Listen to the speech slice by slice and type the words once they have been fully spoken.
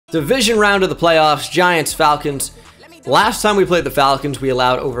Division round of the playoffs, Giants, Falcons. Last time we played the Falcons, we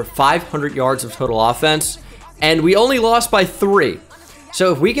allowed over 500 yards of total offense, and we only lost by 3.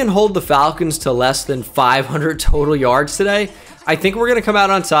 So if we can hold the Falcons to less than 500 total yards today, I think we're going to come out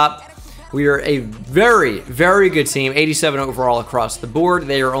on top. We are a very, very good team, 87 overall across the board.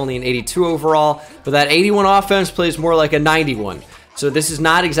 They are only an 82 overall, but that 81 offense plays more like a 91. So this is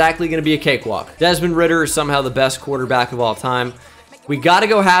not exactly going to be a cakewalk. Desmond Ridder is somehow the best quarterback of all time. We got to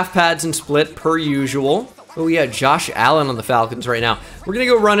go half pads and split per usual. Oh yeah, Josh Allen on the Falcons right now. We're going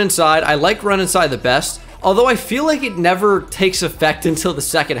to go run inside. I like run inside the best, although I feel like it never takes effect until the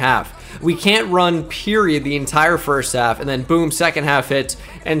second half. We can't run, period, the entire first half, and then boom, second half hits,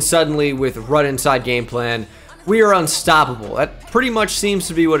 and suddenly with run inside game plan, we are unstoppable. That pretty much seems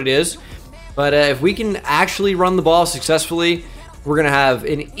to be what it is. But if we can actually run the ball successfully, we're going to have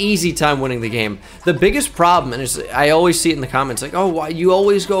an easy time winning the game. The biggest problem, and I always see it in the comments, like, oh, why you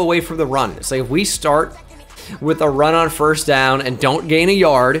always go away from the run. It's like if we start with a run on first down and don't gain a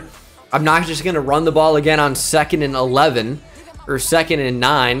yard, I'm not just going to run the ball again on 2nd and 11 or 2nd and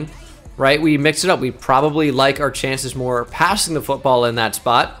 9, right? We mix it up. We probably like our chances more passing the football in that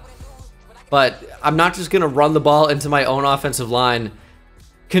spot, but I'm not just going to run the ball into my own offensive line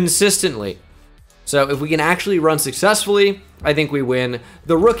consistently. So if we can actually run successfully, I think we win.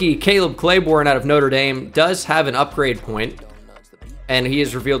 The rookie, Caleb Claiborne out of Notre Dame, does have an upgrade point, and he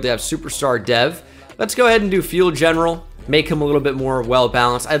is revealed to have superstar dev. Let's go ahead and do field general, make him a little bit more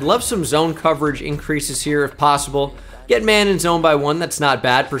well-balanced. I'd love some zone coverage increases here if possible. Get man in zone by 1, that's not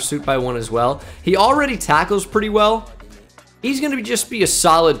bad. Pursuit by 1 as well. He already tackles pretty well. He's going to just be a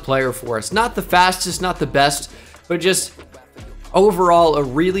solid player for us. Not the fastest, not the best, but just overall a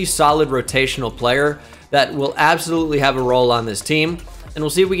really solid rotational player that will absolutely have a role on this team. And we'll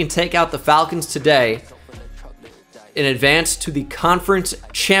see if we can take out the Falcons today in advance to the conference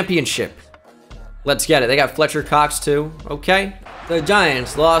championship. Let's get it. They got Fletcher Cox too. Okay. The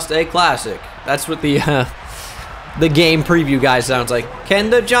Giants lost a classic. That's what the game preview guy sounds like. Can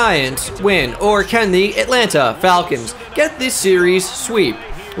the Giants win, or can the Atlanta Falcons get this series sweep?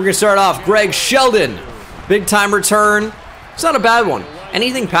 We're going to start off Greg Sheldon. Big time return. It's not a bad one.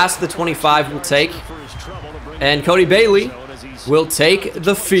 Anything past the 25 we'll take. And Cody Bailey will take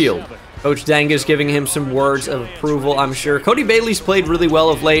the field. Coach Danga's giving him some words of approval, I'm sure. Cody Bailey's played really well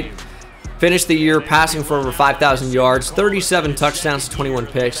of late. Finished the year passing for over 5,000 yards, 37 touchdowns to 21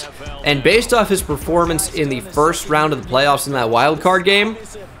 picks. And based off his performance in the first round of the playoffs in that wild card game,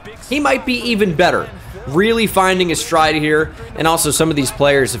 he might be even better. Really finding his stride here. And also some of these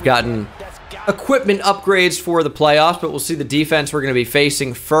players have gotten equipment upgrades for the playoffs, but we'll see the defense we're going to be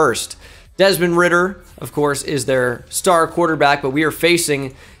facing first. Desmond Ridder, of course, is their star quarterback, but we are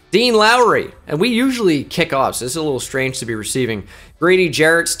facing Dean Lowry, and we usually kick off, so this is a little strange to be receiving. Grady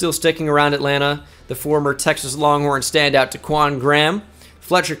Jarrett still sticking around Atlanta. The former Texas Longhorn standout Taquan Graham.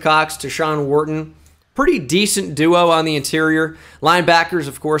 Fletcher Cox, Deshaun Wharton. Pretty decent duo on the interior. Linebackers,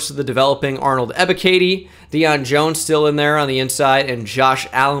 of course, the developing Arnold Ebiketie. Deion Jones still in there on the inside, and Josh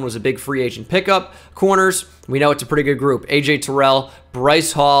Allen was a big free agent pickup. Corners, we know it's a pretty good group. A.J. Terrell,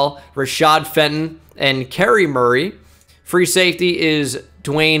 Bryce Hall, Rashad Fenton, and Kerry Murray. Free safety is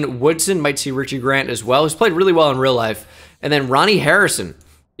Dwayne Woodson. Might see Richie Grant as well. He's played really well in real life. And then Ronnie Harrison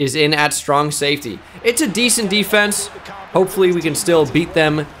is in at strong safety. It's a decent defense. Hopefully we can still beat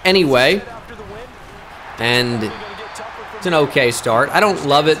them anyway. And it's an okay start. I don't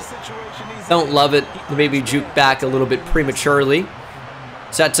love it. Don't love it. Maybe juke back a little bit prematurely.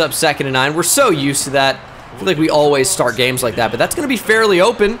 Sets up 2nd and 9. We're so used to that. I feel like we always start games like that. But that's going to be fairly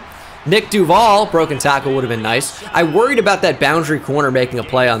open. Nick Duval, broken tackle would have been nice. I worried about that boundary corner making a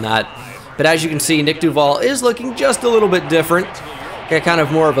play on that. But as you can see, Nick Duval is looking just a little bit different. Got kind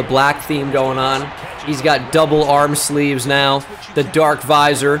of more of a black theme going on. He's got double arm sleeves now. The dark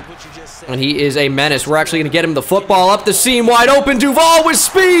visor. And he is a menace. We're actually going to get him the football up the seam wide open. Duval with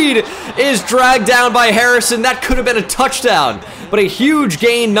speed is dragged down by Harrison. That could have been a touchdown. But a huge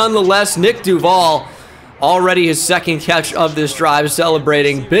gain nonetheless. Nick Duval, already his 2nd catch of this drive,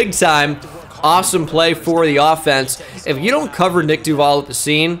 celebrating big time. Awesome play for the offense. If you don't cover Nick Duval at the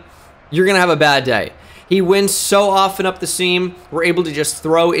seam, you're going to have a bad day. He wins so often up the seam. We're able to just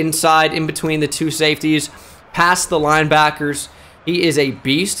throw inside in between the 2 safeties, past the linebackers. He is a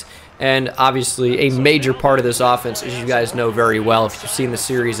beast, and obviously a major part of this offense, as you guys know very well if you've seen the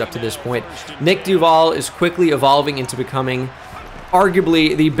series up to this point. Nick Duval is quickly evolving into becoming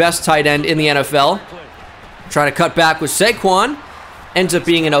arguably the best tight end in the NFL. Trying to cut back with Saquon. Ends up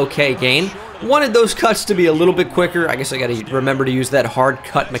being an okay gain. Wanted those cuts to be a little bit quicker. I guess I got to remember to use that hard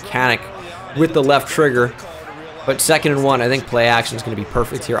cut mechanic with the left trigger. But 2nd and 1, I think play action is going to be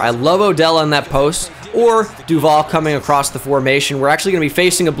perfect here. I love Odell on that post, or Duval coming across the formation. We're actually going to be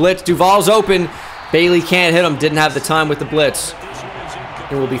facing a blitz. Duval's open. Bailey can't hit him. Didn't have the time with the blitz.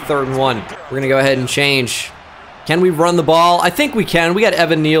 It will be 3rd and 1. We're going to go ahead and change. Can we run the ball? I think we can. We got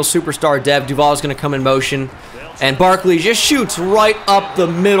Evan Neal, superstar dev. Duval's going to come in motion. And Barkley just shoots right up the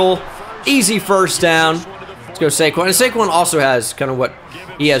middle. Easy 1st down. Let's go Saquon. And Saquon also has kind of what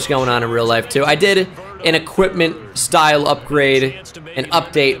he has going on in real life too. I did an equipment style upgrade, an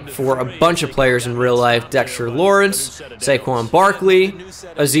update for a bunch of players in real life. Dexter Lawrence, Saquon Barkley,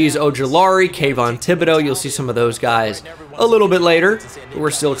 Azeez Ojulari, Kayvon Thibodeau. You'll see some of those guys a little bit later. But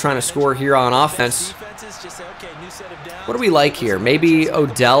we're still trying to score here on offense. What do we like here? Maybe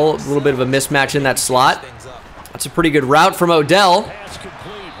Odell, a little bit of a mismatch in that slot. That's a pretty good route from Odell.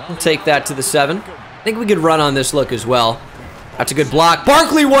 We'll take that to the 7. I think we could run on this look as well. That's a good block.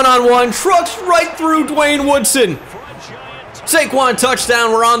 Barkley one-on-one. Trucks right through Dwayne Woodson. Saquon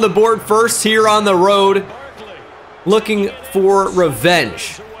touchdown. We're on the board first here on the road. Looking for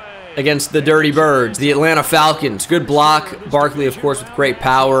revenge against the Dirty Birds, the Atlanta Falcons. Good block. Barkley, of course, with great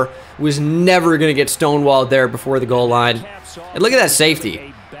power. Was never going to get stonewalled there before the goal line. And look at that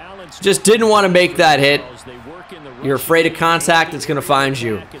safety. Just didn't want to make that hit. You're afraid of contact, it's going to find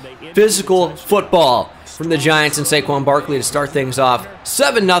you. Physical football from the Giants and Saquon Barkley to start things off.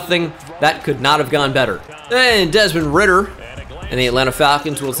 7-0. That could not have gone better. And Desmond Ridder and the Atlanta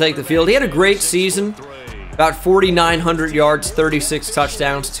Falcons will take the field. He had a great season. About 4,900 yards, 36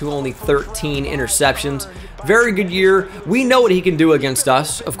 touchdowns to only 13 interceptions. Very good year. We know what he can do against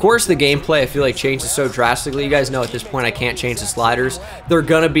us. Of course, the gameplay, I feel like, changes so drastically. You guys know at this point I can't change the sliders. They're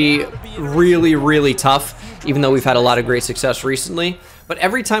going to be really, really tough, even though we've had a lot of great success recently. But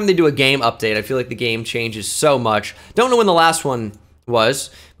every time they do a game update, I feel like the game changes so much. Don't know when the last one was,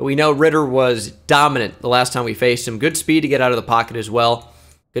 but we know Ridder was dominant the last time we faced him. Good speed to get out of the pocket as well.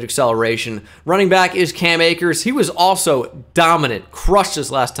 Good acceleration. Running back is Cam Akers. He was also dominant. Crushed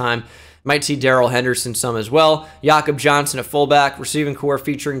us last time. Might see Darrell Henderson some as well. Jakob Johnson at fullback. Receiving core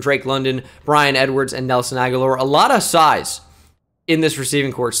featuring Drake London, Brian Edwards, and Nelson Aguilar. A lot of size in this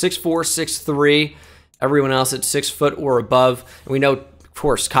receiving core. 6'4", 6'3". Everyone else at 6 foot or above. And we know, of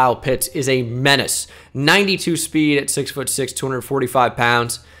course, Kyle Pitts is a menace. 92 speed at 6'6", 245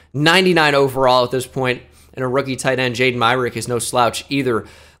 pounds. 99 overall at this point. And a rookie tight end, Jaden Myrick, is no slouch either.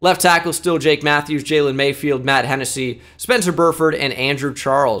 Left tackle, still Jake Matthews, Jalen Mayfield, Matt Hennessy, Spencer Burford, and Andrew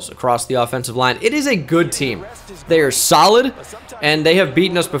Charles across the offensive line. It is a good team. They are solid, and they have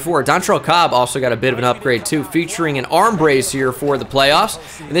beaten us before. Dontrell Cobb also got a bit of an upgrade, too, featuring an arm brace here for the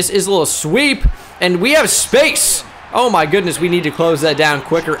playoffs. And this is a little sweep, and we have space. Oh, my goodness, we need to close that down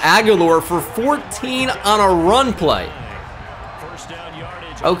quicker. Aguilar for 14 on a run play.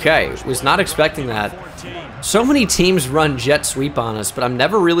 Okay, was not expecting that. So many teams run jet sweep on us, but I'm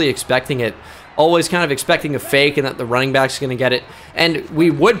never really expecting it. Always kind of expecting a fake and that the running back's going to get it. And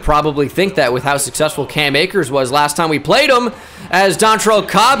we would probably think that with how successful Cam Akers was last time we played him, as Dontrell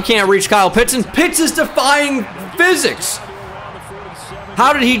Cobb can't reach Kyle Pitts, and Pitts is defying physics.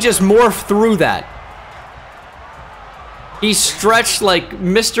 How did he just morph through that? He stretched like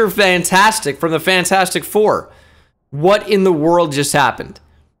Mr. Fantastic from the Fantastic Four. What in the world just happened?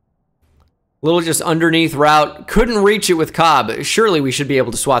 Little just underneath route. Couldn't reach it with Cobb. Surely we should be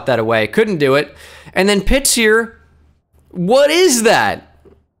able to swat that away. Couldn't do it. And then Pitts here. What is that?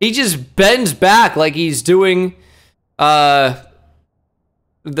 He just bends back like he's doing what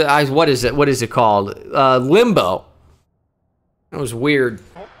is it? What is it called? Limbo. That was weird.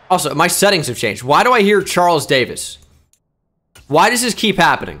 Also, my settings have changed. Why do I hear Charles Davis? Why does this keep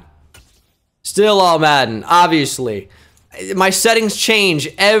happening? Still all Madden, obviously. My settings change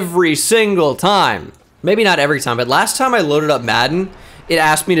every single time. Maybe not every time, but last time I loaded up Madden, it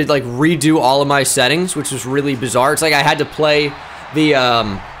asked me to like redo all of my settings, which was really bizarre. It's like I had to play the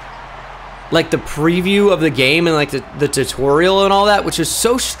like the preview of the game and like the tutorial and all that, which is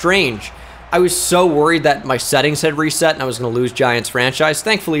so strange. I was so worried that my settings had reset and I was going to lose Giants franchise.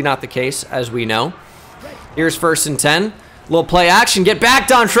 Thankfully not the case, as we know. Here's 1st and 10. Little play action. Get back,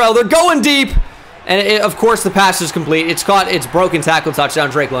 Dontrell. They're going deep. And, of course, the pass is complete. It's caught. It's broken tackle touchdown,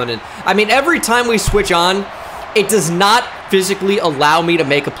 Drake London. I mean, every time we switch on, it does not physically allow me to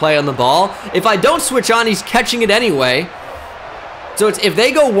make a play on the ball. If I don't switch on, he's catching it anyway. So it's, if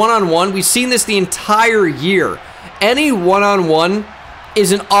they go one-on-one, we've seen this the entire year. Any one-on-one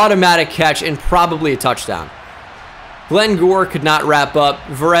is an automatic catch and probably a touchdown. Glenn Gore could not wrap up.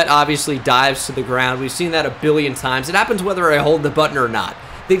 Verrett obviously dives to the ground. We've seen that a billion times. It happens whether I hold the button or not.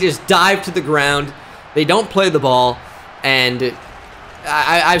 They just dive to the ground. They don't play the ball. And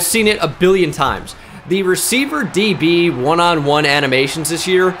I've seen it a billion times. the receiver DB one-on-one animations this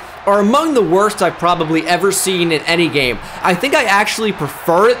year are among the worst I've probably ever seen in any game. I think I actually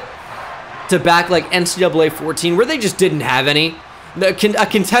prefer it to back like NCAA 14, where they just didn't have any. A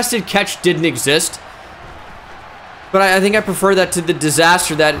contested catch didn't exist. But I think I prefer that to the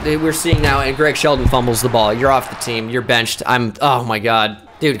disaster that we're seeing now, and Greg Sheldon fumbles the ball. You're off the team. You're benched. Oh my God.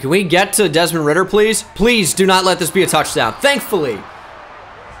 Dude, can we get to Desmond Ridder, please? Please do not let this be a touchdown. Thankfully,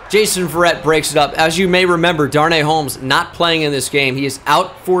 Jason Verrett breaks it up. As you may remember, Darnay Holmes not playing in this game. He is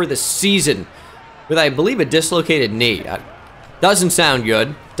out for the season with, I believe, a dislocated knee. Doesn't sound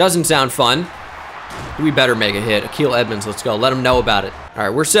good. Doesn't sound fun. We better make a hit. Akil Edmonds, let's go. Let him know about it. All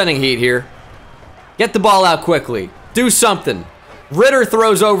right, we're sending heat here. Get the ball out quickly. Do something. Ridder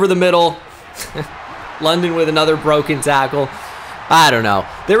throws over the middle. London with another broken tackle. I don't know.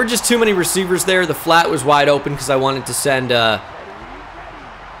 There were just too many receivers there. The flat was wide open because I wanted to send, I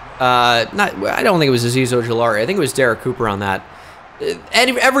don't think it was Azeez Ojulari. I think it was Derek Cooper on that.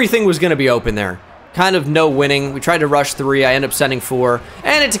 Everything was going to be open there. Kind of no winning. We tried to rush 3. I end up sending 4.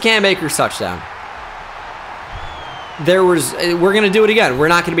 And it's a Cam Akers touchdown. We're going to do it again. We're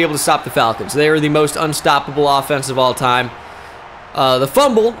not going to be able to stop the Falcons. They are the most unstoppable offense of all time. The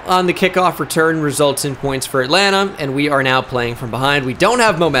fumble on the kickoff return results in points for Atlanta, and we are now playing from behind. We don't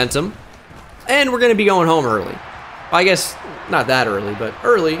have momentum, and we're going to be going home early. I guess not that early, but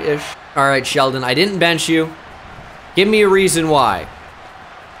early-ish. All right, Sheldon, I didn't bench you. Give me a reason why.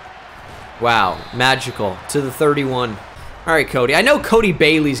 Wow, magical to the 31. All right, Cody. I know Cody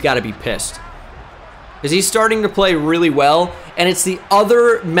Bailey's got to be pissed because he's starting to play really well, and it's the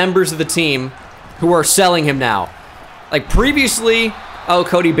other members of the team who are selling him now. Like previously, oh,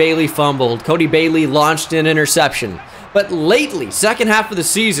 Cody Bailey fumbled. Cody Bailey launched an interception. But lately, second half of the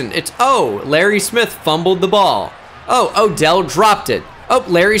season, it's, oh, Larry Smith fumbled the ball. Oh, Odell dropped it. Oh,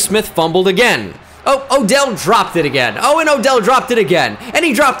 Larry Smith fumbled again. Oh, Odell dropped it again. Oh, and Odell dropped it again. And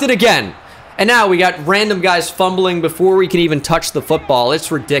he dropped it again. And now we got random guys fumbling before we can even touch the football.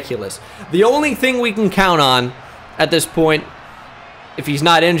 It's ridiculous. The only thing we can count on at this point, if he's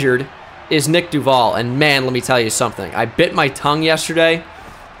not injured, is Nick Duval. And man, let me tell you something. I bit my tongue yesterday,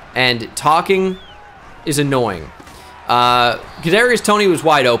 and talking is annoying. Kadarius Toney was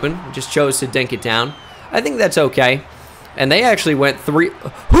wide open. Just chose to dink it down. I think that's okay. And they actually went 3.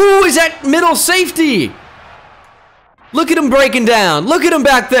 Who is that middle safety? Look at him breaking down. Look at him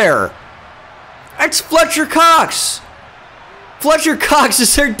back there. That's Fletcher Cox. Fletcher Cox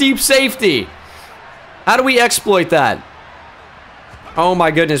is their deep safety. How do we exploit that? Oh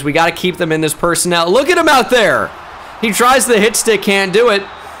my goodness, we got to keep them in this personnel. Look at him out there. He tries the hit stick, can't do it.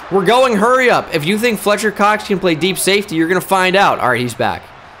 We're going hurry up. If you think Fletcher Cox can play deep safety, you're going to find out. All right, he's back.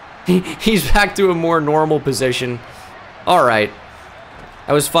 He's back to a more normal position. All right.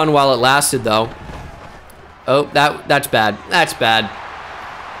 That was fun while it lasted, though. Oh, that's bad. That's bad.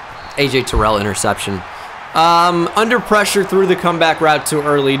 AJ Terrell interception. Under pressure through the comeback route too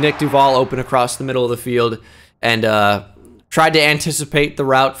early. Nick Duval open across the middle of the field and tried to anticipate the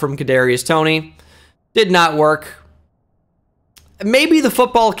route from Kadarius Toney. Did not work. Maybe the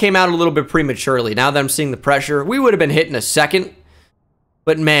football came out a little bit prematurely. Now that I'm seeing the pressure, we would have been hit in a second.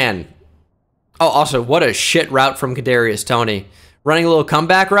 But man. Oh, also, what a shit route from Kadarius Toney. Running a little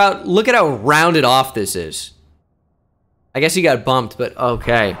comeback route. Look at how rounded off this is. I guess he got bumped, but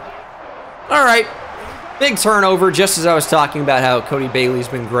okay. All right. Big turnover, just as I was talking about how Cody Bailey's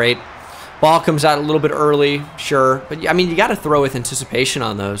been great. Ball comes out a little bit early, sure. But, I mean, you got to throw with anticipation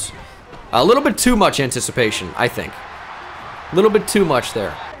on those. A little bit too much anticipation, I think. A little bit too much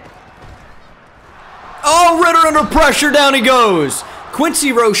there. Oh, Ridder under pressure, down he goes.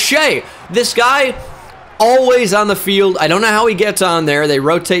 Quincy Roche, this guy always on the field. I don't know how he gets on there. They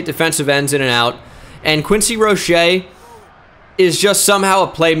rotate defensive ends in and out. And Quincy Roche is just somehow a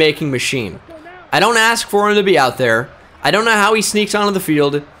playmaking machine. I don't ask for him to be out there. I don't know how he sneaks onto the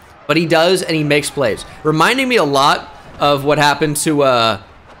field, but he does, and he makes plays. Reminding me a lot of what happened to,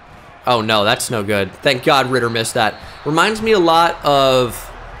 oh no, that's no good. Thank God Ridder missed that. Reminds me a lot of,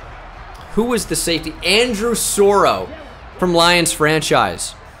 who was the safety? Andrew Soro from Lions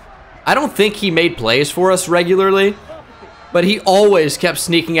franchise. I don't think he made plays for us regularly, but he always kept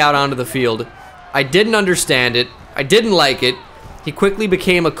sneaking out onto the field. I didn't understand it. I didn't like it. He quickly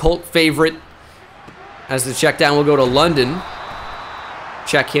became a cult favorite. As the check down will go to London.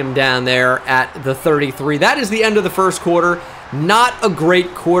 Check him down there at the 33. That is the end of the first quarter. Not a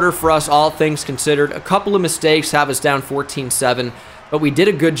great quarter for us, all things considered. A couple of mistakes have us down 14-7. But we did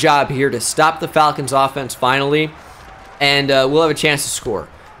a good job here to stop the Falcons' offense finally. And we'll have a chance to score.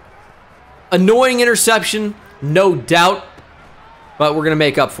 Annoying interception, no doubt. But we're going to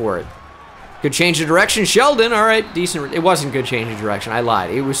make up for it. Good change of direction, Sheldon. All right, decent. It wasn't good change of direction. I lied.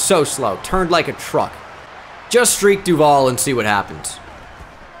 It was so slow. Turned like a truck. Just streak Duval and see what happens.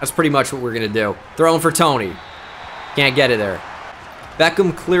 That's pretty much what we're going to do. Throwing for Tony. Can't get it there.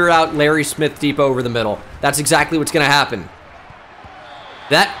 Beckham clear out Larry Smith deep over the middle. That's exactly what's going to happen.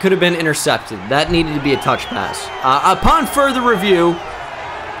 That could have been intercepted. That needed to be a touch pass. Upon further review,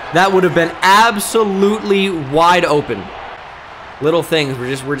 that would have been absolutely wide open. Little things,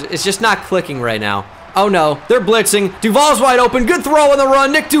 it's just not clicking right now. Oh no, they're blitzing. Duval's wide open. Good throw on the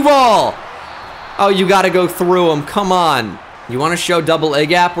run, Nick Duval. Oh, you got to go through him. Come on. You want to show double A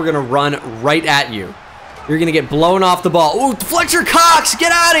gap? We're going to run right at you. You're going to get blown off the ball. Ooh, Fletcher Cox,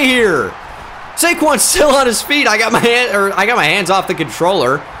 get out of here. Saquon's still on his feet. I got my hands off the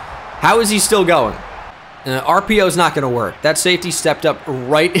controller. How is he still going? RPO's not going to work. That safety stepped up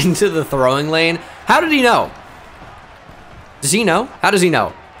right into the throwing lane. How did he know? Does he know? How does he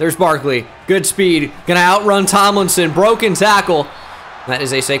know? There's Barkley. Good speed. Gonna outrun Tomlinson. Broken tackle. That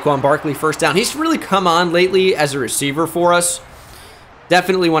is a Saquon Barkley first down. He's really come on lately as a receiver for us.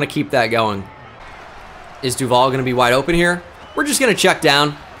 Definitely want to keep that going. Is Duval going to be wide open here? We're just going to check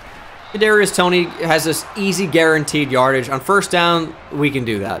down. Kadarius Toney has this easy guaranteed yardage. On first down, we can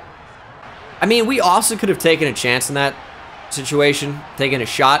do that. I mean, we also could have taken a chance in that situation, taken a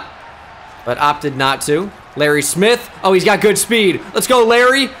shot, but opted not to. Larry Smith. Oh, he's got good speed. Let's go,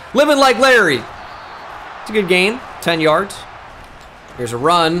 Larry. Living like Larry. It's a good gain. 10 yards. Here's a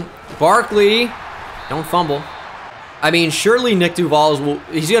run. Barkley. Don't fumble. I mean, surely Nick Duval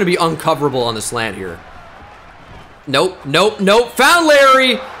he's going to be uncoverable on the slant here. Nope, nope, nope. Found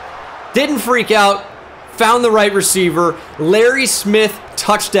Larry. Didn't freak out. Found the right receiver. Larry Smith,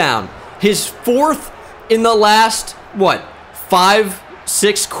 touchdown. His fourth in the last, what,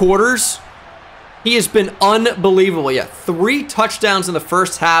 5-6 quarters? He has been unbelievable. Yeah, 3 touchdowns in the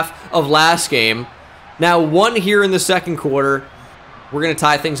first half of last game. Now 1 here in the second quarter. We're going to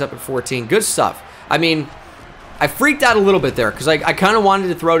tie things up at 14. Good stuff. I mean, I freaked out a little bit there because I kind of wanted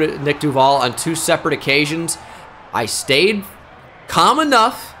to throw to Nick Duval on 2 separate occasions. I stayed calm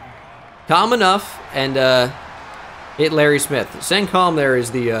enough, and hit Larry Smith. Staying calm there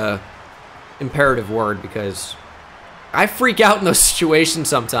is the imperative word because I freak out in those situations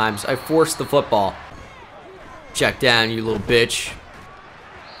sometimes. I force the football. Check down, you little bitch.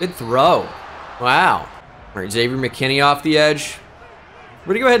 Good throw. Wow. All right, Xavier McKinney off the edge.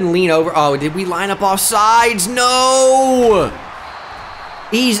 We're going to go ahead and lean over. Oh, did we line up off sides? No!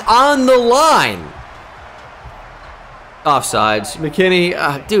 He's on the line. Offsides.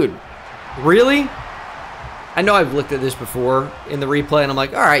 McKinney, dude, really? I know I've looked at this before in the replay, and I'm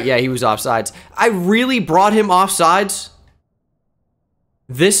like, all right, yeah, he was offsides. I really brought him offsides?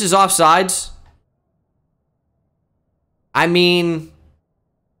 This is offsides? I mean,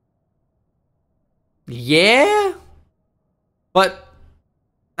 yeah? But,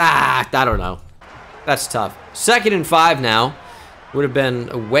 I don't know. That's tough. 2nd and 5 now. Would have been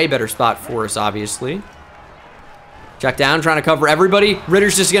a way better spot for us, obviously. Check down, trying to cover everybody.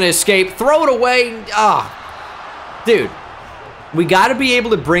 Ritter's just going to escape. Throw it away. Dude, we got to be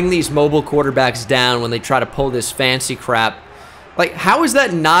able to bring these mobile quarterbacks down when they try to pull this fancy crap. Like, how is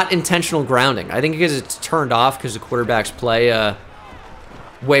that not intentional grounding? I think because it's turned off because the quarterbacks play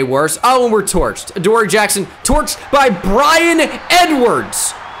way worse. Oh, and we're torched. Adoree Jackson torched by Bryan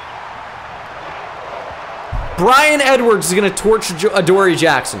Edwards. Bryan Edwards is going to torch Adoree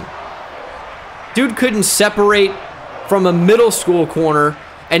Jackson. Dude couldn't separate from a middle school corner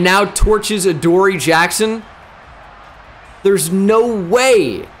and now torches Adoree Jackson. There's no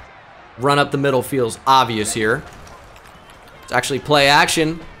way. Run up the middle feels obvious here. It's actually play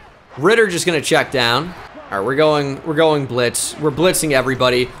action. Ritter just gonna check down. All right, we're going blitz. We're blitzing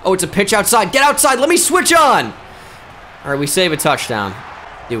everybody. Oh, it's a pitch outside. Get outside. Let me switch on. All right, we save a touchdown.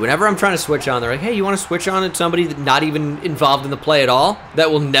 Dude, whenever I'm trying to switch on, they're like, hey, you want to switch on at somebody that's not even involved in the play at all?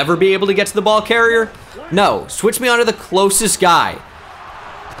 That will never be able to get to the ball carrier? No, switch me on to the closest guy.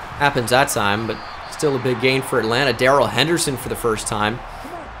 Happens that time, but still a big gain for Atlanta. Darrell Henderson for the first time.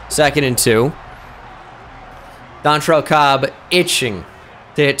 2nd and 2. Dontrell Cobb itching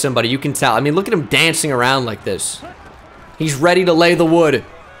to hit somebody. You can tell. I mean, look at him dancing around like this. He's ready to lay the wood.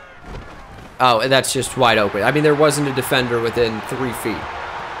 Oh, and that's just wide open. I mean, there wasn't a defender within 3 feet.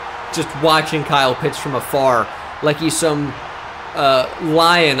 Just watching Kyle pitch from afar like he's some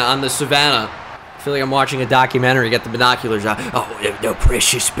lion on the savannah. I feel like I'm watching a documentary. Get the binoculars out. Oh, no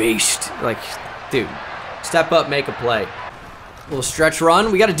precious beast. Like, dude, step up, make a play. Little stretch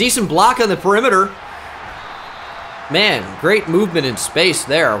run. We got a decent block on the perimeter. Man, great movement in space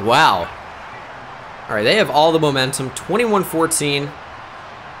there. Wow. All right, they have all the momentum. 21-14.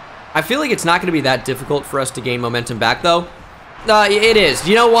 I feel like it's not going to be that difficult for us to gain momentum back, though. It is.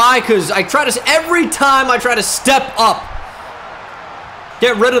 You know why? Because every time I try to step up.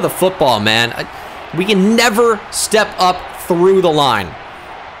 Get rid of the football, man. We can never step up through the line.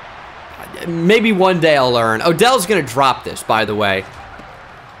 Maybe one day I'll learn. Odell's going to drop this, by the way.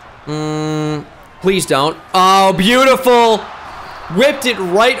 Please don't. Oh, beautiful. Whipped it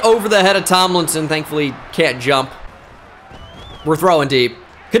right over the head of Tomlinson. Thankfully, can't jump. We're throwing deep.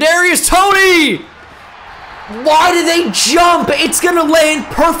 Kadarius Toney! Why do they jump? It's going to land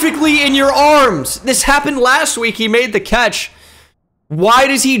perfectly in your arms. This happened last week. He made the catch. Why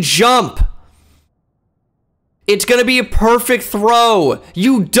does he jump? It's going to be a perfect throw.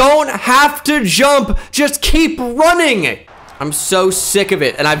 You don't have to jump. Just keep running. I'm so sick of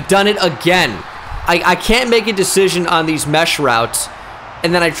it, and I've done it again. I can't make a decision on these mesh routes,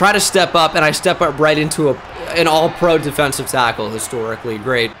 and then I try to step up, and I step up right into an all-pro defensive tackle, historically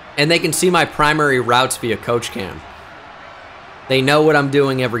great. And they can see my primary routes via coach cam. They know what I'm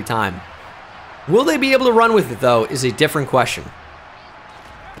doing every time. Will they be able to run with it, though, is a different question.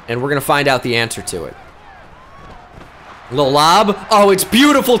 And we're going to find out the answer to it. Little lob. Oh, it's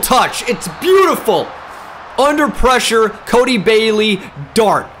beautiful touch. It's beautiful. Under pressure, Cody Bailey,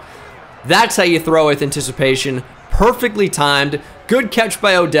 dart. That's how you throw with anticipation. Perfectly timed. Good catch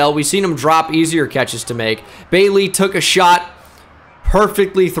by Odell. We've seen him drop easier catches to make. Bailey took a shot.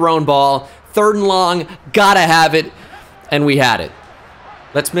 Perfectly thrown ball. 3rd and long. Gotta have it. And we had it.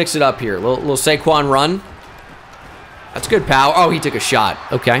 Let's mix it up here. Little Saquon run. That's good power. Oh, he took a shot.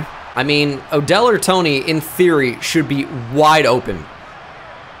 Okay. I mean, Odell or Toney, in theory, should be wide open.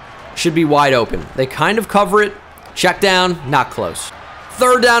 Should be wide open. They kind of cover it. Check down. Not close.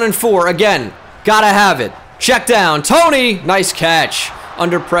 3rd down and 4. Again, gotta have it. Check down. Toney. Nice catch.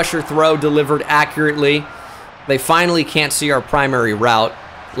 Under pressure throw delivered accurately. They finally can't see our primary route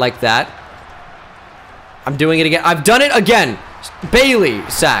like that. I'm doing it again. I've done it again. Bailey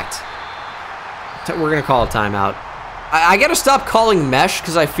sacked. We're going to call a timeout. I got to stop calling mesh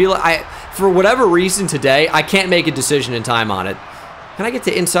because I feel for whatever reason today, I can't make a decision in time on it. Can I get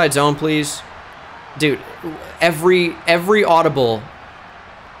to inside zone, please? Dude, every audible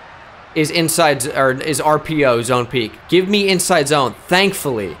is inside or is RPO zone peak. Give me inside zone.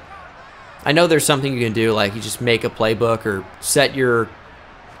 Thankfully, I know there's something you can do, like you just make a playbook or set your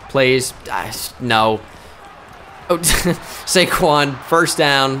plays. No. Oh, Saquon, 1st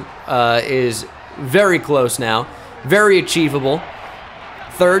down is very close now. Very achievable.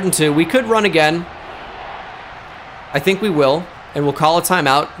 3rd and 2. We could run again. I think we will. And we'll call a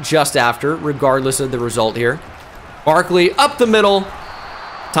timeout just after, regardless of the result here. Barkley up the middle.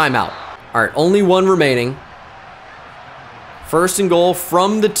 Timeout. All right, only 1 remaining. 1st and goal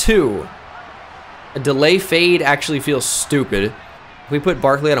from the 2. A delay fade actually feels stupid. If we put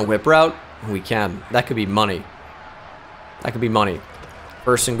Barkley on a whip route, we can. That could be money. That could be money.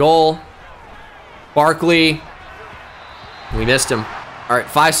 1st and goal. Barkley. We missed him. All right,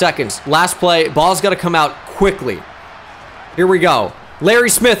 5 seconds. Last play. Ball's got to come out quickly. Here we go. Larry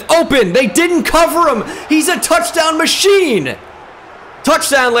Smith open. They didn't cover him. He's a touchdown machine.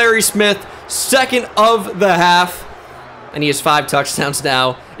 Touchdown, Larry Smith. 2nd of the half. And he has 5 touchdowns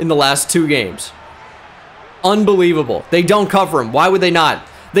now in the last 2 games. Unbelievable. They don't cover him. Why would they not?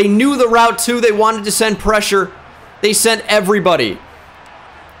 They knew the route too. They wanted to send pressure. They sent everybody.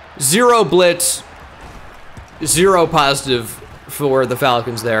 0 blitz. 0 positive for the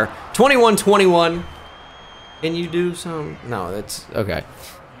Falcons there. 21-21. Can you do some? No, that's okay.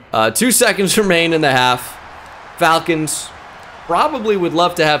 2 seconds remain in the half. Falcons probably would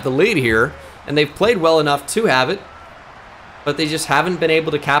love to have the lead here, and they've played well enough to have it, but they just haven't been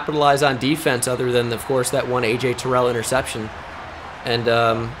able to capitalize on defense other than, of course, that one A.J. Terrell interception. And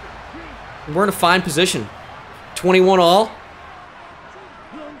we're in a fine position. 21 all.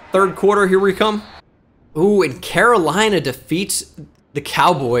 3rd quarter, here we come. Ooh, and Carolina defeats the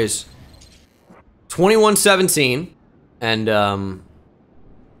Cowboys 21-17. And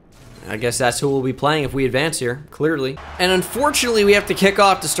I guess that's who we'll be playing if we advance here, clearly. And unfortunately, we have to kick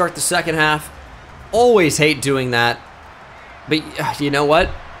off to start the 2nd half. Always hate doing that. But you know what?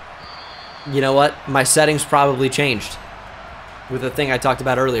 You know what? My settings probably changed with the thing I talked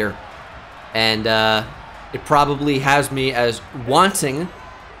about earlier. And it probably has me as wanting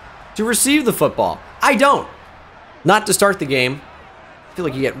to receive the football. I don't. Not to start the game. I feel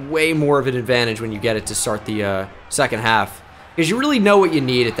like you get way more of an advantage when you get it to start the 2nd half. Because you really know what you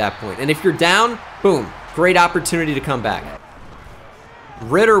need at that point. And if you're down, boom. Great opportunity to come back.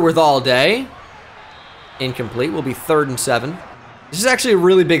 Ritter with all day. Incomplete. Will be 3rd and 7. This is actually a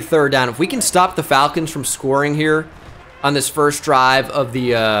really big 3rd down. If we can stop the Falcons from scoring here, on this first drive of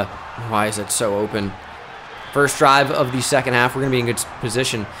the, why is it so open? First drive of the second half. We're going to be in good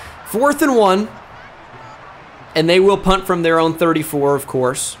position. 4th and 1. And they will punt from their own 34, of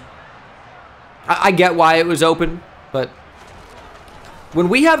course. I get why it was open, but when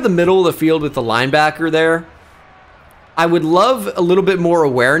we have the middle of the field with the linebacker there, I would love a little bit more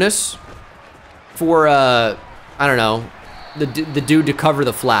awareness for, I don't know, the dude to cover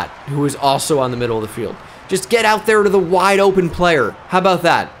the flat, who is also on the middle of the field. Just get out there to the wide open player. How about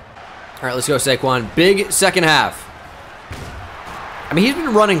that? All right, let's go, Saquon. Big second half. I mean, he's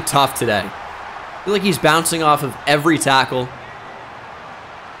been running tough today. I feel like he's bouncing off of every tackle.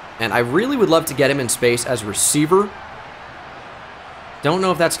 And I really would love to get him in space as receiver. Don't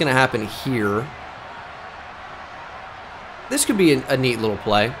know if that's going to happen here. This could be a neat little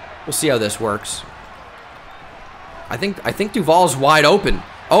play. We'll see how this works. I think Duvall's wide open.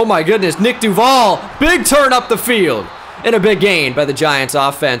 Oh my goodness, Nick Duvall. Big turn up the field. And a big gain by the Giants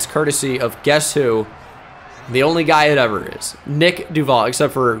offense, courtesy of guess who? The only guy it ever is. Nick Duvall,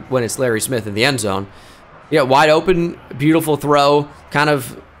 except for when it's Larry Smith in the end zone. Yeah, wide open, beautiful throw. Kind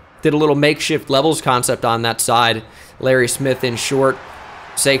of did a little makeshift levels concept on that side. Larry Smith in short,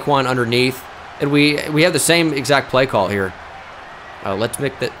 Saquon underneath. And we have the same exact play call here. Let's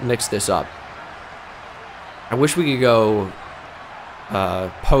mix this up. I wish we could go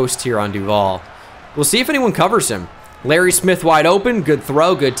post here on Duvall. We'll see if anyone covers him. Larry Smith wide open. Good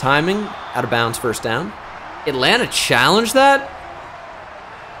throw, good timing. Out of bounds, first down. Atlanta challenged that?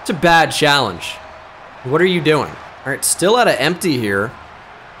 It's a bad challenge. What are you doing? All right, still out of empty here.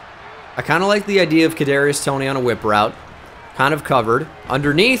 I kind of like the idea of Kadarius Toney on a whip route. Kind of covered.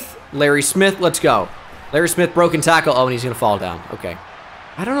 Underneath, Larry Smith, let's go. Larry Smith, broken tackle. Oh, and he's going to fall down. Okay.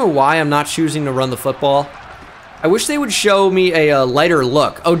 I don't know why I'm not choosing to run the football. I wish they would show me a lighter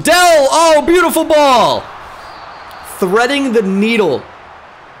look. Odell! Oh, beautiful ball! Threading the needle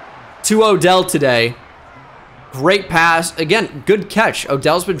to Odell today. Great pass. Again, good catch.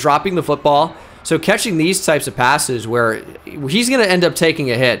 Odell's been dropping the football. So catching these types of passes where he's going to end up taking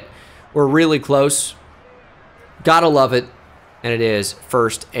a hit. We're really close. Gotta love it. And it is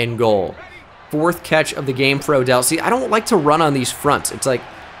 1st and goal. 4th catch of the game for Odell. See, I don't like to run on these fronts. It's like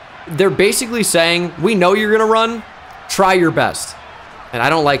they're basically saying, we know you're going to run. Try your best. And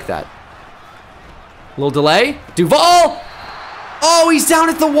I don't like that. Little delay. Duvall! Oh, he's down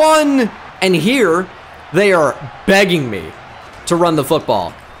at the 1. And here, they are begging me to run the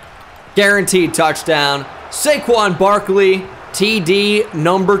football. Guaranteed touchdown. Saquon Barkley, TD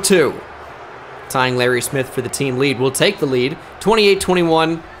number 2. Tying Larry Smith for the team lead. We'll take the lead.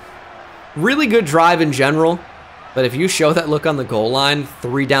 28-21. Really good drive in general. But if you show that look on the goal line,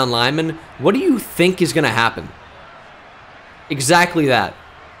 3 down linemen, what do you think is going to happen? Exactly that.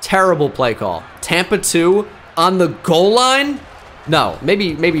 Terrible play call. Tampa 2 on the goal line? No,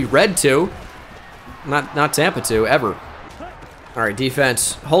 maybe red 2. Not Tampa 2, ever. All right,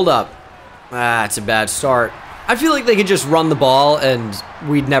 defense, hold up. Ah, it's a bad start. I feel like they could just run the ball and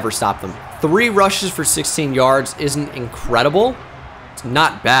we'd never stop them. 3 rushes for 16 yards isn't incredible. It's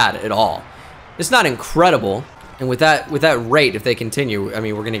not bad at all. It's not incredible. And with that rate, if they continue, I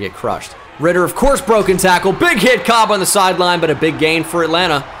mean, we're going to get crushed. Ritter, of course, broken tackle. Big hit, Cobb on the sideline, but a big gain for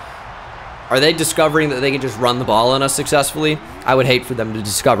Atlanta. Are they discovering that they can just run the ball on us successfully? I would hate for them to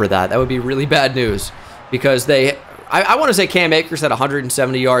discover that. That would be really bad news. Because I want to say Cam Akers had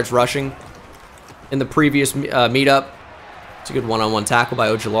 170 yards rushing in the previous meetup. It's a good one-on-one tackle by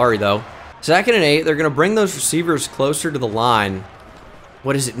Ojulari, though. 2nd and 8. They're going to bring those receivers closer to the line.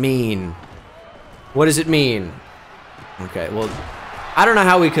 What does it mean? What does it mean? Okay, well, I don't know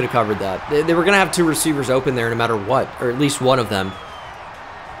how we could have covered that. They were going to have 2 receivers open there no matter what, or at least one of them.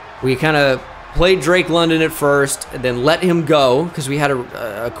 We kind of played Drake London at first, and then let him go, because we had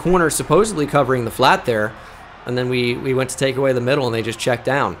a corner supposedly covering the flat there, and then we went to take away the middle, and they just checked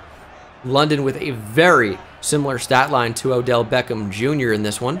down. London with a very similar stat line to Odell Beckham Jr. in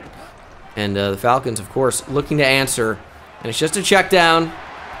this one. And the Falcons, of course, looking to answer. And it's just a check down,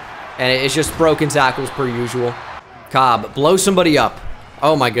 and it's just broken tackles per usual. Cobb, blow somebody up.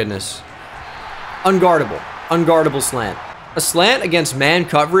 Oh, my goodness. Unguardable. Unguardable slant. A slant against man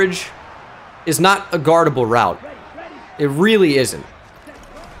coverage is not a guardable route. It really isn't.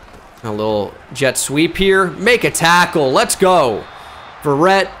 A little jet sweep here. Make a tackle. Let's go.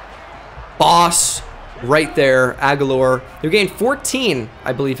 Verrett, boss, right there. Aguilar, who gained 14,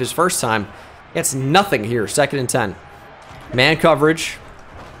 I believe, his first time. Gets nothing here. 2nd and 10. Man coverage.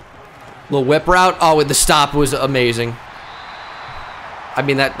 Little whip route. Oh, the stop was amazing. I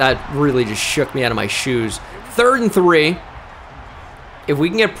mean, that really just shook me out of my shoes. 3rd and 3. If we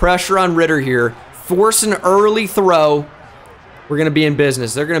can get pressure on Ritter here, force an early throw, we're going to be in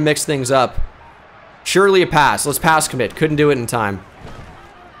business. They're going to mix things up. Surely a pass. Let's pass commit. Couldn't do it in time.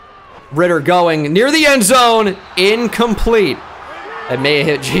 Ritter going near the end zone. Incomplete. That may have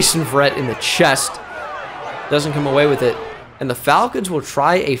hit Jason Verrett in the chest. Doesn't come away with it. And the Falcons will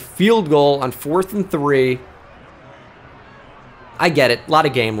try a field goal on 4th and 3. I get it. A lot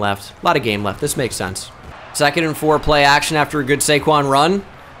of game left. A lot of game left. This makes sense. 2nd and 4, play action after a good Saquon run.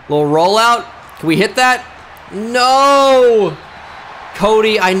 Little rollout. Can we hit that? No!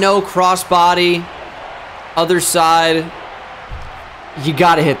 Cody, I know, crossbody. Other side. You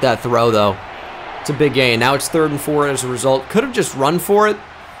got to hit that throw, though. It's a big gain. Now it's 3rd and 4 as a result. Could have just run for it.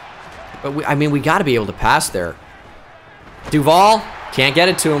 But, we got to be able to pass there. Duval, can't get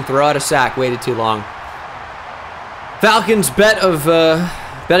it to him. Throw out a sack. Waited too long. Falcons bet of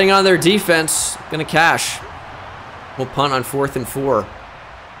betting on their defense. Gonna cash. We'll punt on 4th and 4.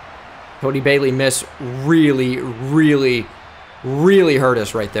 Cody Bailey miss really, really, really hurt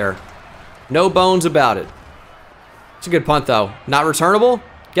us right there. No bones about it. It's a good punt, though. Not returnable?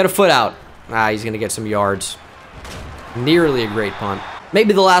 Get a foot out. He's going to get some yards. Nearly a great punt.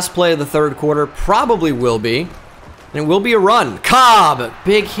 Maybe the last play of the 3rd quarter. Probably will be. And it will be a run. Cobb!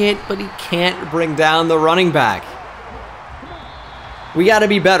 Big hit, but he can't bring down the running back. We got to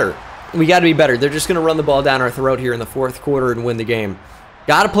be better. We got to be better. They're just going to run the ball down our throat here in the 4th quarter and win the game.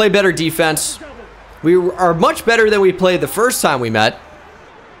 Got to play better defense. We are much better than we played the first time we met.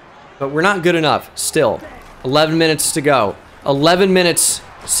 But we're not good enough still. 11 minutes to go. 11 minutes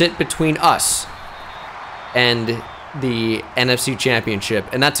sit between us and the NFC Championship.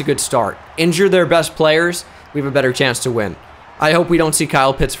 And that's a good start. Injure their best players. We have a better chance to win. I hope we don't see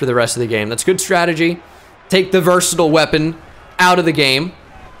Kyle Pitts for the rest of the game. That's good strategy. Take the versatile weapon out of the game.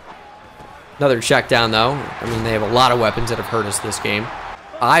 Another check down, though. They have a lot of weapons that have hurt us this game.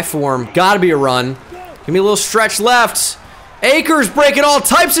 I form. Got to be a run. Give me a little stretch left. Akers breaking all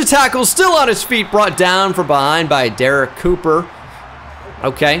types of tackles. Still on his feet. Brought down from behind by Derek Cooper.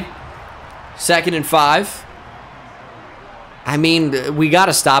 Okay. 2nd and 5. We got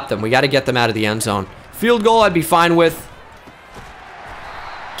to stop them. We got to get them out of the end zone. Field goal I'd be fine with.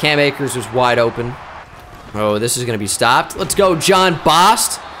 Cam Akers was wide open. Oh, this is going to be stopped. Let's go, John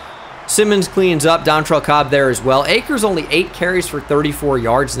Bost. Simmons cleans up. Dontrell Cobb there as well. Akers only 8 carries for 34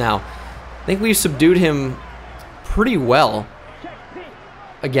 yards now. I think we've subdued him pretty well.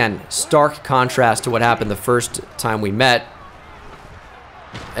 Again, stark contrast to what happened the first time we met.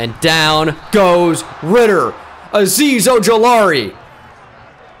 And down goes Ritter. Azeez Ojulari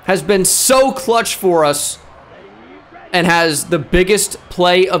has been so clutch for us and has the biggest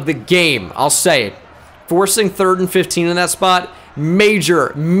play of the game. I'll say it. Forcing 3rd and 15 in that spot.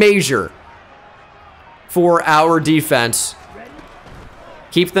 Major, major for our defense.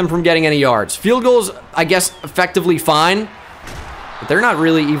 Keep them from getting any yards. Field goals, I guess, effectively fine. But they're not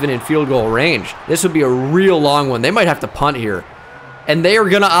really even in field goal range. This would be a real long one. They might have to punt here. And they are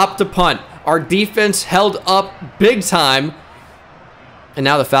going to opt to punt. Our defense held up big time. And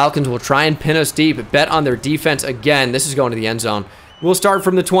now the Falcons will try and pin us deep. Bet on their defense again. This is going to the end zone. We'll start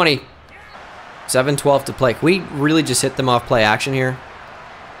from the 20. 7:12 to play. Can we really just hit them off play action here?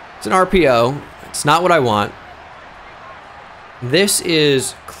 It's an RPO. It's not what I want. This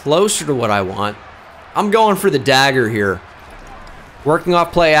is closer to what I want. I'm going for the dagger here. Working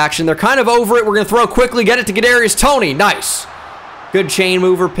off play action. They're kind of over it. We're going to throw quickly. Get it to Kadarius Toney. Nice. Good chain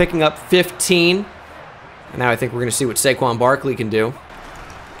mover, picking up 15. And now I think we're going to see what Saquon Barkley can do.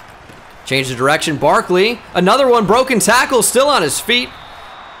 Change the direction. Barkley. Another one. Broken tackle. Still on his feet.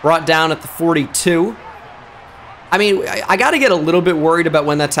 Brought down at the 42. I got to get a little bit worried about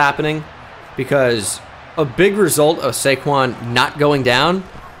when that's happening, because a big result of Saquon not going down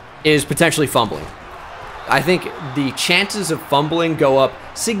is potentially fumbling. I think the chances of fumbling go up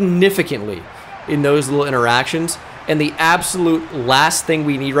significantly in those little interactions, and the absolute last thing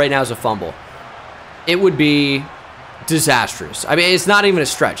we need right now is a fumble. It would be disastrous. It's not even a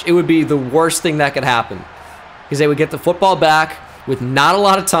stretch. It would be the worst thing that could happen, because they would get the football back with not a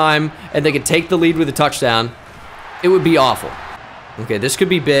lot of time, and they could take the lead with a touchdown. It would be awful. Okay, this could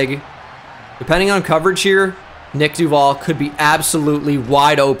be big. Depending on coverage here, Nick Duval could be absolutely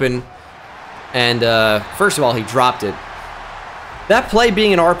wide open. And first of all, he dropped it. That play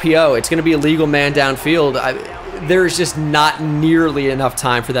being an RPO, it's going to be a legal man downfield. There's just not nearly enough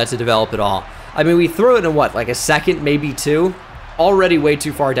time for that to develop at all. We threw it in what, like a second, maybe 2? Already way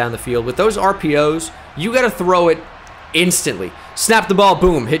too far down the field. With those RPOs, you got to throw it instantly. Snap the ball,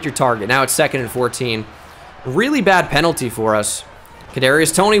 boom, hit your target. Now it's 2nd and 14. Really bad penalty for us.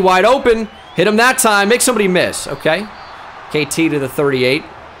 Kadarius Toney wide open. Hit him that time. Make somebody miss. Okay. KT to the 38.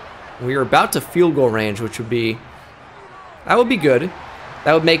 We are about to field goal range, which would be... That would be good.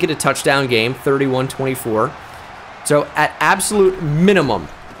 That would make it a touchdown game, 31-24. So at absolute minimum,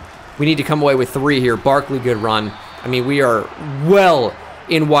 we need to come away with 3 here. Barkley, good run. I mean, we are well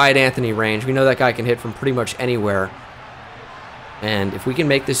in wide Anthony range. We know that guy can hit from pretty much anywhere. And if we can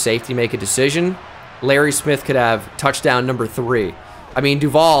make this safety make a decision, Larry Smith could have touchdown number 3. I mean,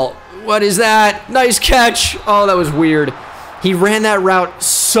 Duval, what is that? Nice catch. Oh, that was weird. He ran that route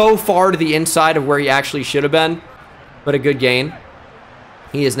so far to the inside of where he actually should have been, but a good gain.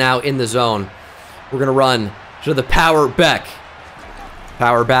 He is now in the zone. We're going to run to the power Beck.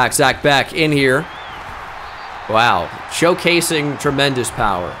 Power back, Zach Beck in here. Wow, showcasing tremendous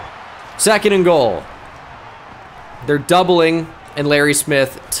power. 2nd and goal. They're doubling, and Larry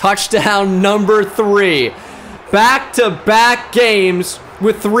Smith, touchdown number 3. Back-to-back games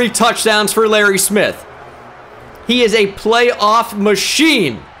with 3 touchdowns for Larry Smith. He is a playoff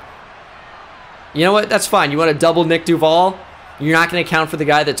machine. You know what? That's fine. You want to double Nick Duval? You're not going to account for the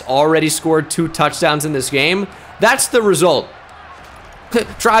guy that's already scored 2 touchdowns in this game? That's the result.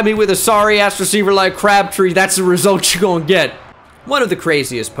 Try me with a sorry-ass receiver like Crabtree. That's the result you're going to get. One of the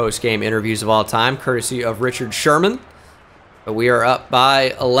craziest post-game interviews of all time, courtesy of Richard Sherman. But we are up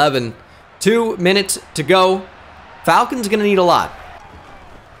by 11. 2 minutes to go. Falcons going to need a lot.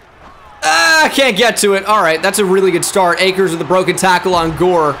 I can't get to it. All right, that's a really good start. Akers with a broken tackle on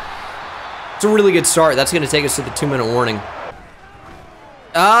Gore. It's a really good start. That's going to take us to the 2-minute warning.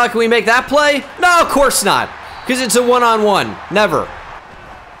 Can we make that play? No, of course not. Because it's a one-on-one. Never.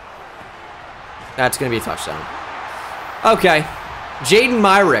 That's going to be a touchdown. Okay. Jaden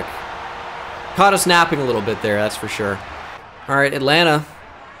Myrick caught us napping a little bit there, that's for sure. All right, Atlanta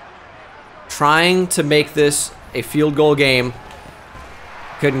trying to make this a field goal game.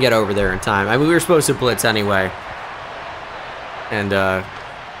 Couldn't get over there in time. I mean, we were supposed to blitz anyway. And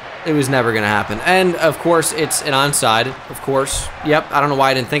it was never going to happen. And, of course, it's an onside, of course. Yep, I don't know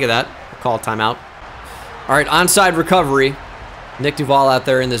why I didn't think of that. Call timeout. All right, onside recovery. Nick Duval out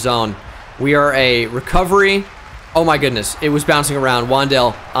there in the zone. We are a recovery. Oh, my goodness. It was bouncing around.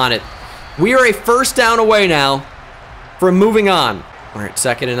 Wandale on it. We are a 1st down away now from moving on. All right,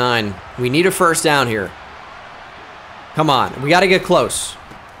 2nd and 9. We need a 1st down here. Come on. We got to get close.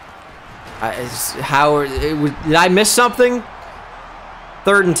 Did I miss something?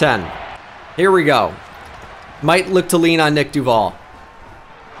 3rd and 10. Here we go. Might look to lean on Nick Duval.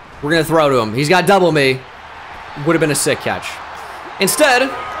 We're going to throw to him. He's got double me. Would have been a sick catch. Instead,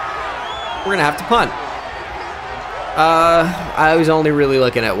 we're going to have to punt. I was only really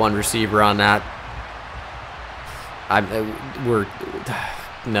looking at 1 receiver on that.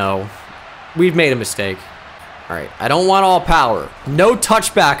 No. We've made a mistake. All right. I don't want all power. No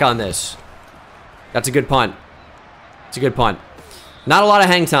touchback on this. That's a good punt. It's a good punt. Not a lot of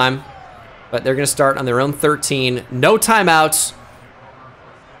hang time, but they're going to start on their own 13. No timeouts.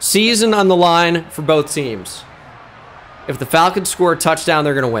 Season on the line for both teams. If the Falcons score a touchdown,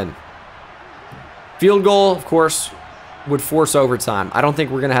 they're going to win. Field goal, of course, would force overtime. I don't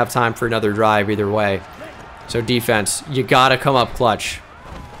think we're going to have time for another drive either way. So defense, you got to come up clutch.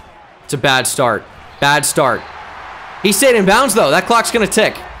 It's a bad start. Bad start. He stayed in bounds, though. That clock's going to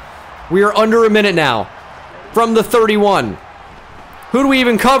tick. We are under a minute now from the 31. Who do we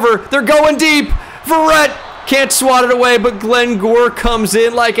even cover? They're going deep. Verrett can't swat it away, but Glenn Gore comes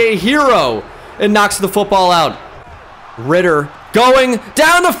in like a hero and knocks the football out. Ritter going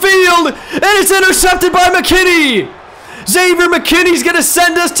down the field, and it's intercepted by McKinney. Xavier McKinney's going to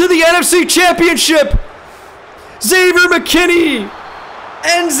send us to the NFC Championship. Xavier McKinney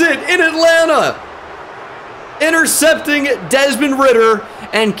ends it in Atlanta, intercepting Desmond Ritter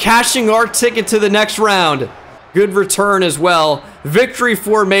and cashing our ticket to the next round. Good return as well. Victory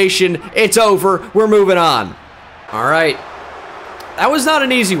formation. It's over. We're moving on. All right. That was not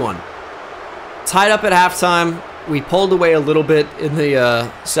an easy one. Tied up at halftime. We pulled away a little bit in the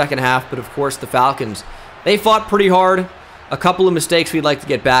second half, but of course the Falcons, they fought pretty hard. A couple of mistakes we'd like to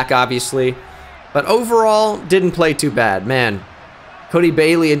get back, obviously. But overall, didn't play too bad. Man, Cody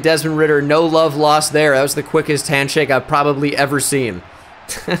Bailey and Desmond Ritter, no love lost there. That was the quickest handshake I've probably ever seen.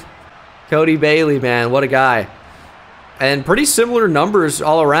 Cody Bailey, man, what a guy. And pretty similar numbers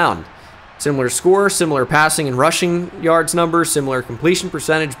all around. Similar score, similar passing and rushing yards numbers, similar completion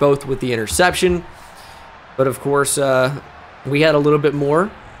percentage, both with the interception. But of course, we had a little bit more,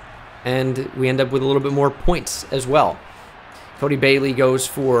 and we end up with a little bit more points as well. Cody Bailey goes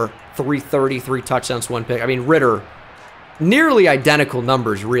for 330, 3 touchdowns, 1 pick. I mean, Ritter, nearly identical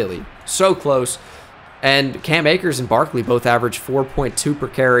numbers, really. So close. And Cam Akers and Barkley both average 4.2 per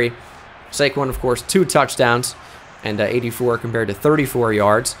carry. Saquon, of course, 2 touchdowns and 84 compared to 34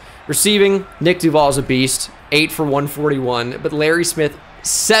 yards. Receiving, Nick Duval's a beast, 8 for 141, but Larry Smith,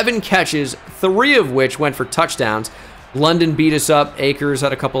 7 catches, 3 of which went for touchdowns. London beat us up. Akers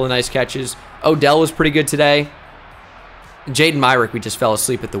had a couple of nice catches. Odell was pretty good today. Jaden Myrick, we just fell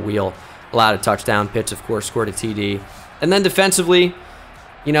asleep at the wheel. Allowed a touchdown. Pitts, of course, scored a TD. And then defensively,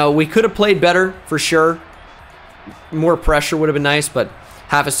 you know, we could have played better for sure. More pressure would have been nice, but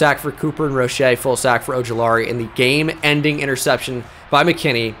half a sack for Cooper and Roche, full sack for Ojulari, and the game-ending interception by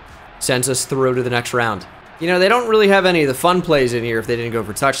McKinney sends us through to the next round. You know, they don't really have any of the fun plays in here if they didn't go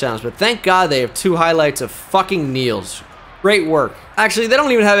for touchdowns, but thank God they have 2 highlights of fucking kneels. Great work. Actually, they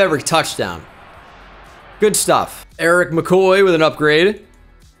don't even have every touchdown. Good stuff. Eric McCoy with an upgrade.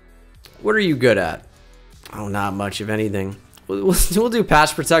 What are you good at? Oh, not much of anything. We'll do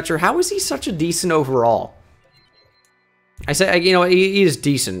pass protector. How is he such a decent overall? I say, you know, he is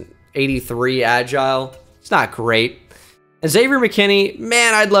decent. 83 agile. It's not great. And Xavier McKinney,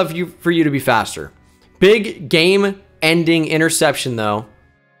 man, I'd love for you to be faster. Big game-ending interception, though.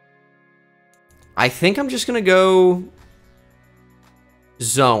 I think I'm just going to go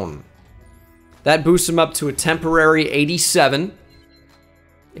zone. That boosts him up to a temporary 87.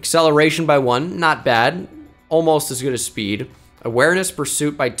 Acceleration by 1, not bad. Almost as good as speed. Awareness,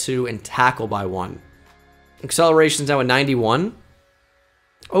 pursuit by 2, and tackle by 1. Acceleration's now a 91.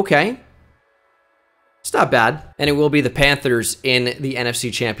 Okay. It's not bad. And it will be the Panthers in the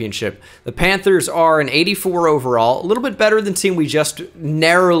NFC Championship. The Panthers are an 84 overall. A little bit better than the team we just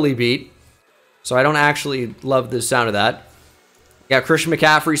narrowly beat. So I don't actually love the sound of that. Got Christian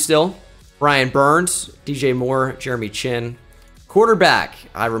McCaffrey still. Brian Burns, DJ Moore, Jeremy Chin. Quarterback,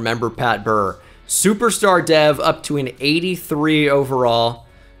 I remember Pat Burr. Superstar Dev up to an 83 overall.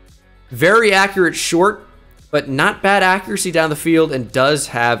 Very accurate short, but not bad accuracy down the field, and does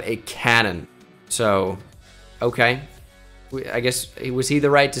have a cannon. So, okay. I guess, was he the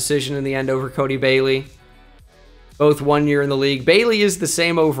right decision in the end over Cody Bailey? Both 1 year in the league. Bailey is the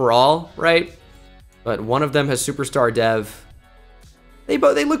same overall, right? But one of them has Superstar Dev. They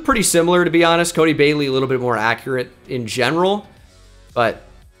look pretty similar, to be honest. Cody Bailey a little bit more accurate in general. But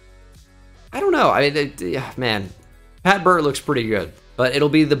I don't know. I mean, man, Pat Burr looks pretty good. But it'll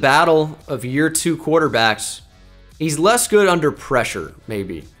be the battle of year 2 quarterbacks. He's less good under pressure,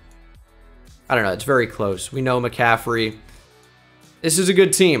 maybe. I don't know. It's very close. We know McCaffrey. This is a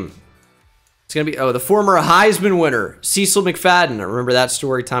good team. It's going to be, oh, the former Heisman winner, Cecil McFadden. I remember that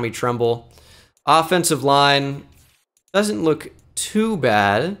story, Tommy Tremble. Offensive line doesn't look too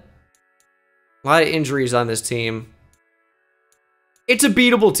bad. A lot of injuries on this team. It's a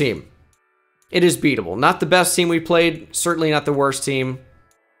beatable team. It is beatable. Not the best team we played. Certainly not the worst team.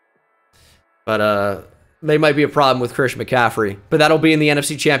 But they might be a problem with Christian McCaffrey. But that'll be in the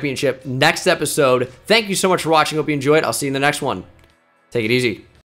NFC Championship next episode. Thank you so much for watching. Hope you enjoyed. I'll see you in the next one. Take it easy.